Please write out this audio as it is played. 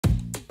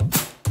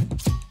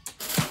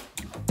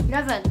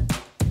Gravando.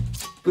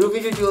 Para o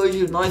vídeo de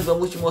hoje nós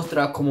vamos te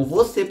mostrar como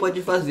você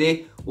pode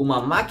fazer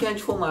uma máquina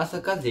de fumaça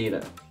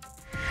caseira.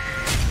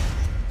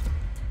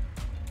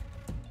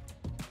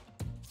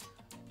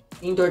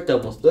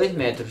 Entortamos 2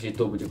 metros de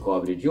tubo de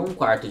cobre de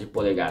 1/4 de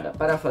polegada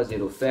para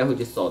fazer o ferro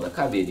de solda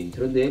caber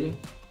dentro dele.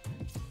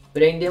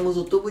 Prendemos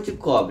o tubo de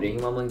cobre em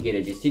uma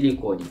mangueira de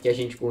silicone que a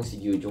gente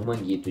conseguiu de um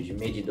manguito de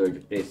medidor de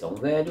pressão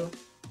velho.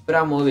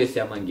 Para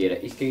amolecer a mangueira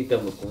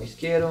esquentamos com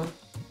isqueiro.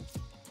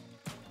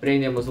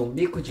 Prendemos um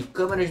bico de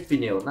câmara de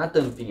pneu na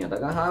tampinha da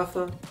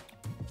garrafa.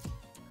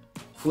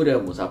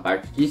 Furamos a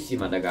parte de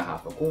cima da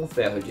garrafa com um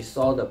ferro de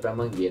solda para a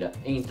mangueira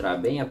entrar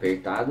bem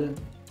apertada,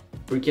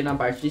 porque na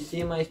parte de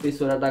cima a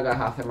espessura da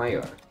garrafa é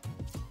maior.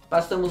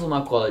 Passamos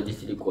uma cola de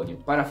silicone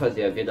para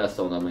fazer a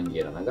vedação da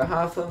mangueira na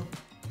garrafa.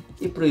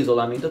 E para o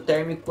isolamento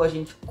térmico a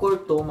gente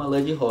cortou uma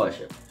lã de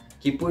rocha,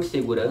 que por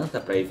segurança,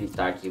 para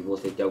evitar que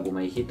você tenha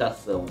alguma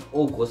irritação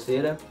ou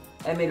coceira,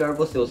 é melhor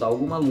você usar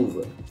alguma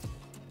luva.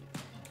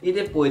 E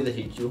depois a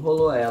gente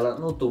enrolou ela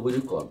no tubo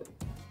de cobre.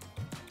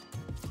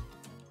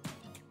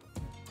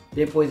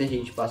 Depois a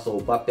gente passou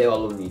o papel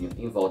alumínio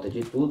em volta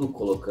de tudo,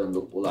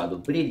 colocando o lado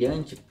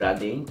brilhante para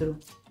dentro,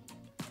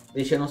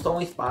 deixando só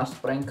um espaço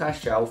para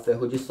encaixar o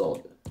ferro de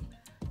solda.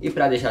 E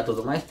para deixar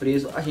tudo mais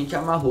preso, a gente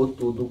amarrou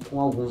tudo com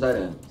alguns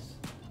arames.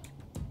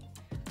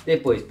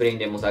 Depois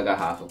prendemos a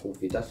garrafa com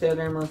fita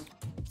Sellermans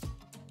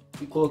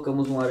e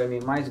colocamos um arame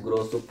mais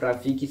grosso para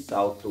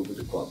fixar o tubo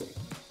de cobre.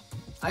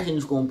 A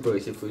gente comprou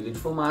esse fluido de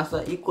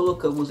fumaça e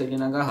colocamos ele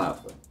na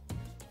garrafa.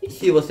 E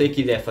se você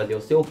quiser fazer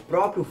o seu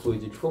próprio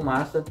fluido de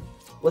fumaça,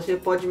 você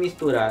pode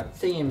misturar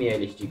 100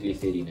 ml de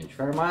glicerina de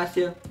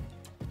farmácia,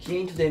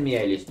 500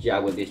 ml de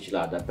água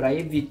destilada para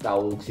evitar a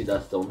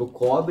oxidação do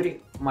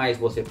cobre, mas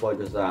você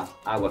pode usar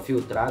água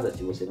filtrada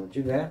se você não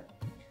tiver,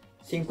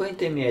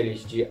 50 ml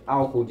de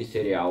álcool de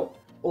cereal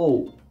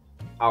ou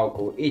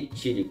álcool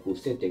etílico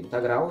 70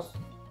 graus.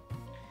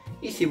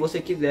 E se você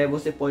quiser,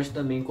 você pode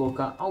também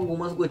colocar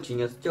algumas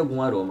gotinhas de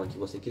algum aroma que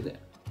você quiser.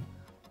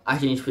 A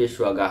gente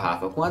fechou a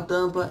garrafa com a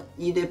tampa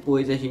e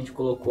depois a gente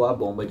colocou a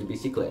bomba de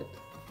bicicleta.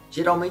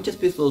 Geralmente as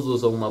pessoas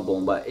usam uma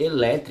bomba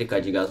elétrica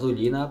de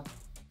gasolina,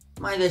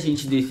 mas a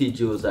gente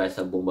decidiu usar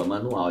essa bomba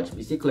manual de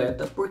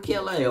bicicleta porque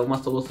ela é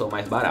uma solução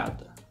mais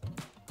barata.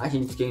 A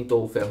gente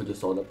esquentou o ferro de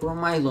solda por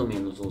mais ou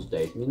menos uns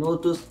 10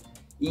 minutos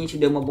e a gente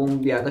deu uma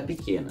bombeada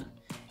pequena.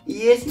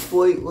 E esse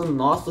foi o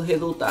nosso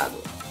resultado.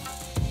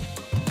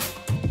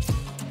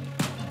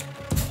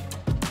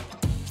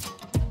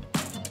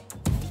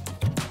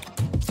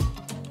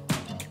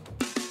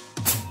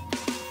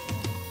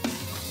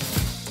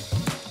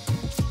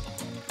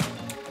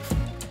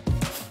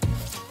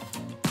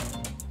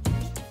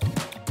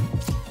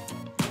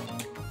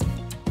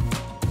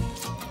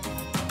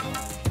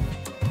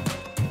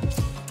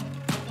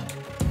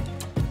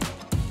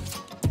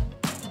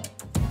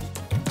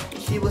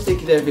 Se você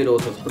quiser ver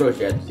outros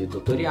projetos e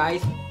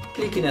tutoriais,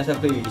 clique nessa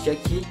playlist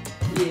aqui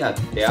e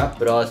até a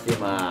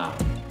próxima!